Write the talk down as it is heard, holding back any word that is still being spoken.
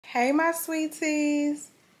Hey my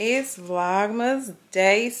sweeties, it's Vlogmas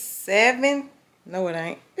day 7. No it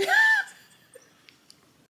ain't.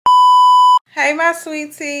 Hey my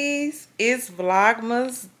sweeties, it's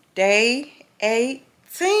Vlogmas day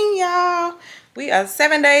 18, y'all. We are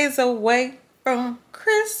 7 days away from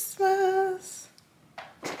Christmas.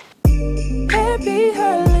 Happy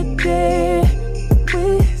holiday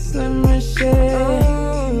with some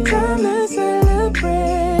Michelle. Time to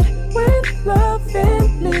celebrate with love,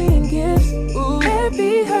 family, and gifts. Ooh.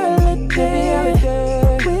 Happy holiday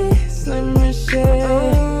with some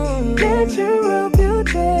Michelle. Natural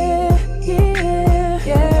beauty,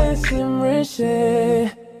 yeah, Slim Michelle.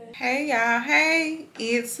 Hey y'all, hey,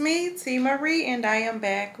 it's me, T Marie, and I am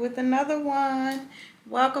back with another one.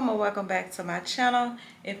 Welcome or welcome back to my channel.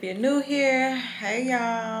 If you're new here, hey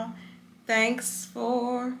y'all, thanks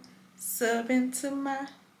for subbing to my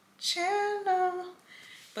channel.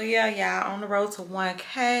 But yeah, y'all, on the road to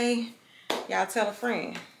 1K. Y'all tell a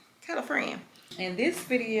friend, and this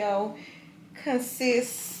video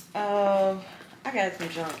consists of, I got some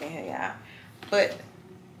junk in here, y'all, but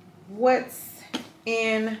what's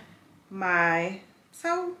in my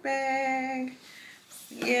tote bag.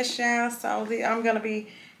 Yes, y'all, so I'm gonna be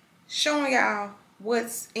showing y'all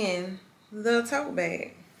what's in the tote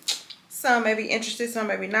bag. Some may be interested, some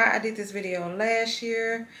may be not. I did this video last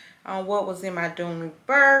year on what was in my Dooney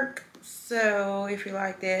Burke. So if you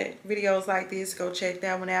like that, videos like this, go check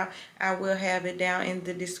that one out. I will have it down in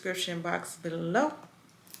the description box below.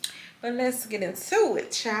 But let's get into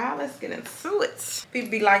it, child. Let's get into it.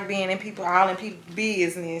 People be like being in all in people's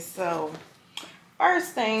business. So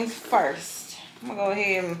first things first, I'm gonna go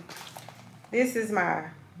ahead and, this is my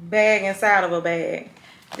bag inside of a bag.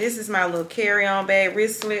 This is my little carry-on bag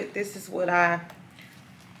wristlet. This is what I,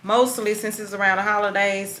 mostly since it's around the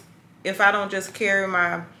holidays, if I don't just carry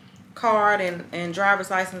my card and driver's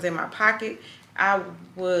license in my pocket, I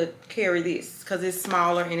would carry this because it's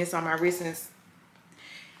smaller and it's on my wrist and it's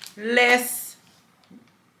less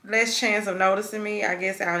chance of noticing me, I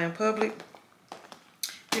guess, out in public.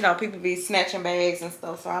 You know, people be snatching bags and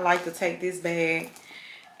stuff, so I like to take this bag.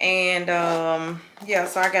 And yeah,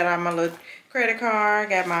 so I got out my little credit card,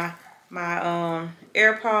 got my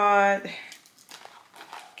AirPod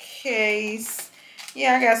case.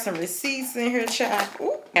 Yeah, I got some receipts in here, child.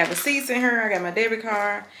 Ooh, I got receipts in here. I got my debit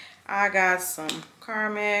card. I got some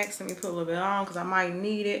CarMax. Let me put a little bit on because I might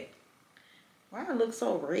need it. Why it looks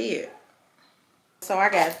so red? So I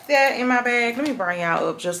got that in my bag. Let me bring y'all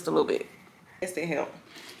up just a little bit. It's to help.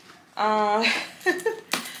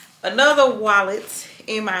 Another wallet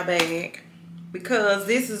in my bag, because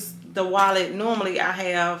this is the wallet normally I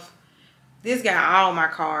have. This got all my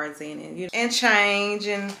cards in it, and change,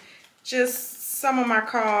 and just some of my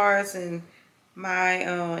cards, and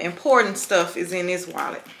my important stuff is in this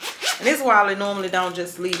wallet. And this wallet normally don't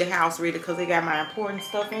just leave the house really, because they got my important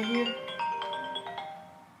stuff in here.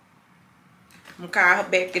 I'm gonna call her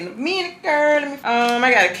back in a minute, girl.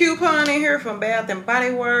 I got a coupon in here from Bath and Body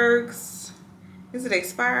Works. Is it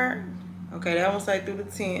expired? Okay, that one say through the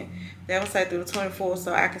 10th. That one say through the 24th,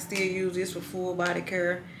 so I can still use this for full body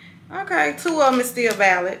care. Okay, 2 of them is still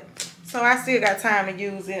valid, so I still got time to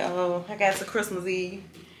use it. I got to Christmas Eve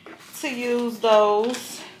to use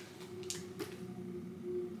those.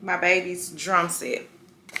 My baby's drum set.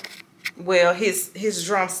 Well, his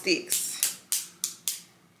drumsticks.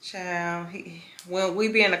 Child, when we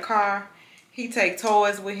be in the car, he take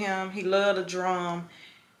toys with him. He love the drum,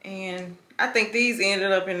 and I think these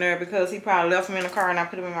ended up in there because he probably left them in the car and I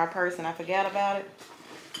put them in my purse and I forgot about it.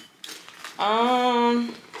 I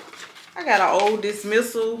got an old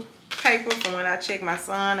dismissal paper from when I checked my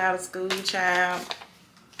son out of school, child.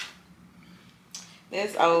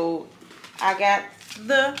 That's old. I got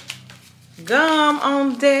the gum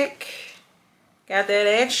on deck. Got that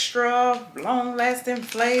extra long-lasting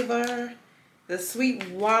flavor, the sweet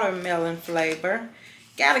watermelon flavor.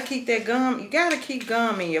 Gotta keep that gum. You gotta keep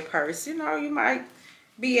gum in your purse. You know, you might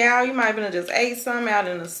be out. You might have just ate something out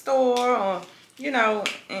in the store, or you know,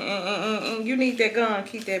 and you need that gum to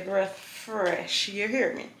keep that breath fresh. You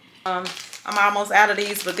hear me? I'm almost out of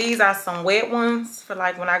these, but these are some wet ones for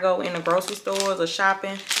like when I go in the grocery stores or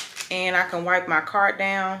shopping, and I can wipe my cart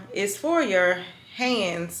down. It's for your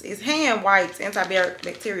hands. It's hand wipes,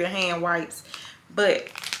 antibacterial hand wipes. But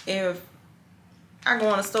if I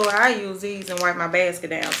go in the store, I use these and wipe my basket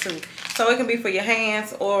down too. So it can be for your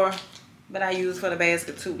hands, but I use for the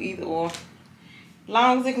basket too, either or. As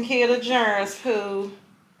long as it can kill the germs, poo.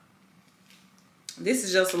 This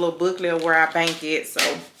is just a little booklet of where I bank it. So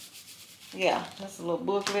yeah, that's a little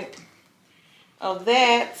booklet of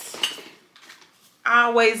that. I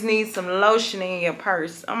always need some lotion in your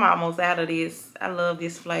purse. I'm almost out of this. I love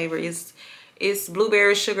this flavor. It's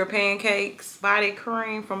blueberry sugar pancakes body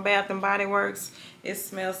cream from Bath and Body Works. It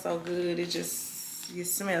smells so good. It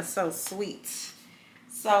smells so sweet.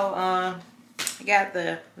 So I got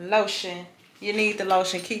the lotion. You need the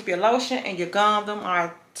lotion. Keep your lotion and your gum. Them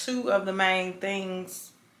are two of the main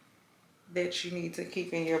things that you need to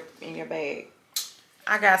keep in your bag.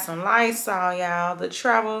 I got some Lysol, y'all. The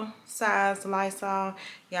travel size Lysol.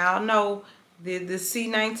 Y'all know the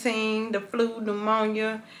C19, the flu,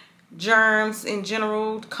 pneumonia, germs in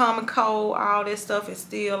general, common cold, all this stuff is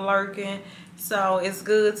still lurking. So it's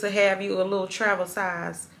good to have you a little travel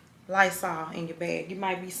size Lysol in your bag. You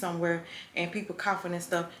might be somewhere and people coughing and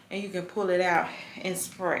stuff, and you can pull it out and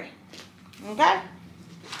spray. Okay?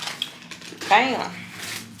 Bam.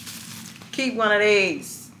 Keep one of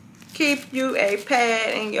these. Keep you a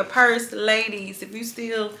pad in your purse, ladies. If you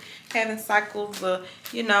still having cycles,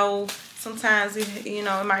 you know, sometimes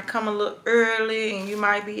it might come a little early and you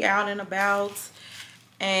might be out and about,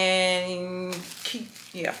 and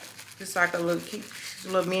just like a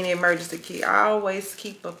little mini emergency kit. Always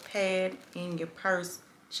keep a pad in your purse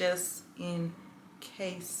just in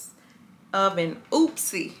case of an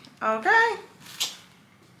oopsie. Okay?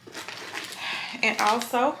 And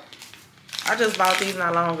also, I just bought these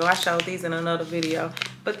not long ago. I showed these in another video.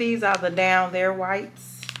 But these are the Down There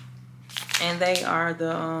wipes. And they are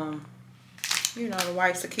the, the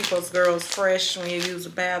wipes to keep us girls fresh when you use the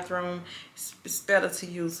bathroom. It's better to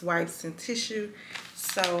use wipes than tissue.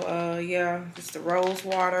 So, yeah, it's the rose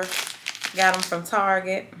water. Got them from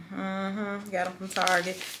Target. Got them from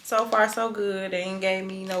Target. So far, so good. They ain't gave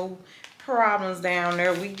me no problems down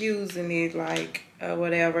there. We using it like,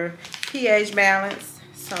 whatever. pH balance.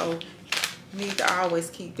 So, you need to always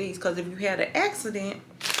keep these, because if you had an accident,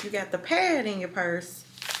 you got the pad in your purse,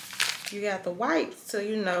 you got the wipes to,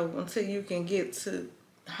 until you can get to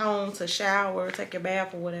home to shower, take your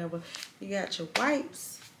bath or whatever. You got your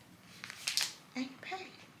wipes and your pad.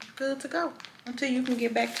 Good to go until you can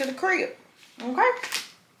get back to the crib. Okay?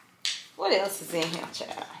 What else is in here,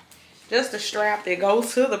 child? Just the strap that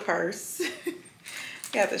goes to the purse.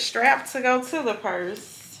 Got the strap to go to the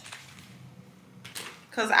purse.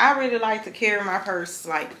 Because I really like to carry my purse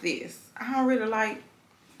like this. I don't really like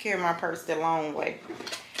carry my purse the long way.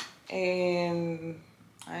 And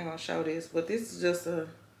I ain't going to show this, but this is just a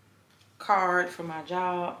card for my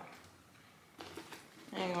job.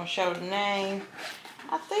 I ain't going to show the name.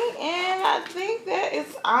 I think that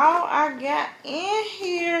is all I got in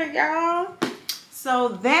here, y'all. So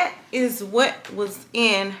that is what was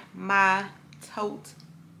in my tote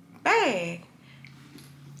bag.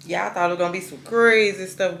 Y'all thought it was going to be some crazy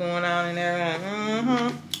stuff going on in there.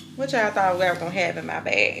 What y'all thought we were going to have in my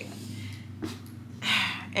bag?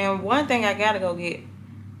 And one thing I got to go get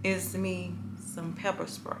is me some pepper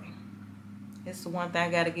spray. It's the one thing I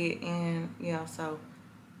got to get in. Yeah, so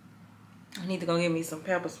I need to go get me some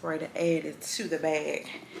pepper spray to add it to the bag.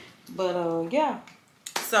 But, yeah.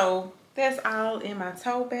 So that's all in my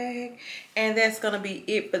tote bag. And that's going to be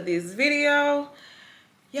it for this video.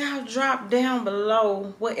 Y'all drop down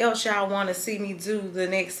below what else y'all want to see me do the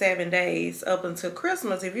next 7 days up until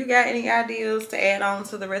Christmas. If you got any ideas to add on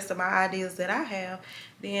to the rest of my ideas that I have,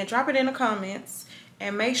 then drop it in the comments.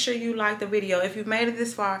 And make sure you like the video. If you made it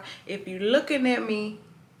this far, if you're looking at me,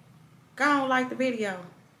 go on like the video.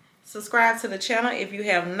 Subscribe to the channel if you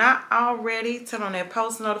have not already. Turn on that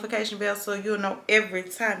post notification bell so you'll know every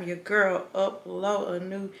time your girl upload a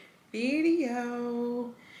new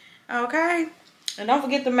video. Okay? And don't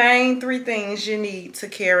forget the main 3 things you need to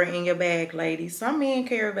carry in your bag, ladies. Some men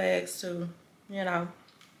carry bags too.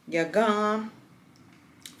 Your gum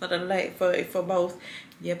for both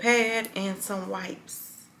your pad and some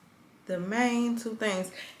wipes. The main 2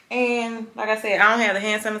 things. And like I said, I don't have the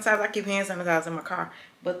hand sanitizer. I keep hand sanitizer in my car.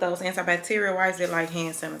 But those antibacterial wipes, they're like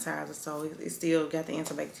hand sanitizer. So it still got the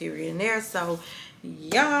antibacterial in there. So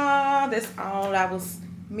y'all, that's all I was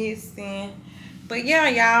missing. But yeah,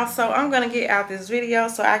 y'all, so I'm going to get out this video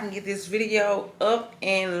so I can get this video up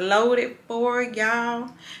and loaded for y'all.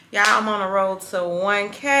 Y'all, I'm on the road to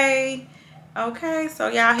 1K. Okay, so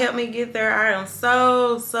y'all help me get there. I am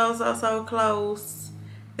so close.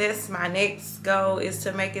 That's my next goal, is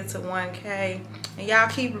to make it to 1K. And y'all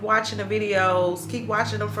keep watching the videos. Keep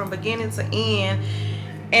watching them from beginning to end.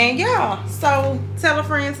 And y'all, so tell a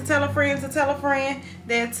friend to tell a friend to tell a friend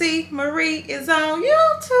that T. Marie is on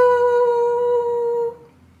YouTube.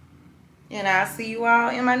 And I'll see you all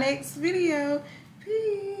in my next video.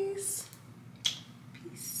 Peace.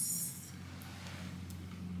 Peace.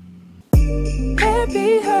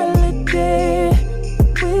 Happy holiday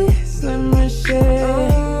with Slim Michelle.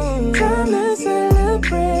 Time to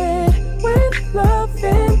celebrate with love,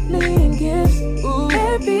 family, and gifts. Ooh,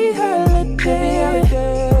 happy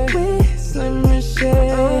holiday with Slim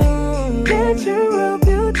Rochelle. Natural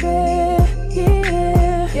beauty,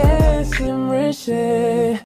 yeah, yeah, Slim Rochelle.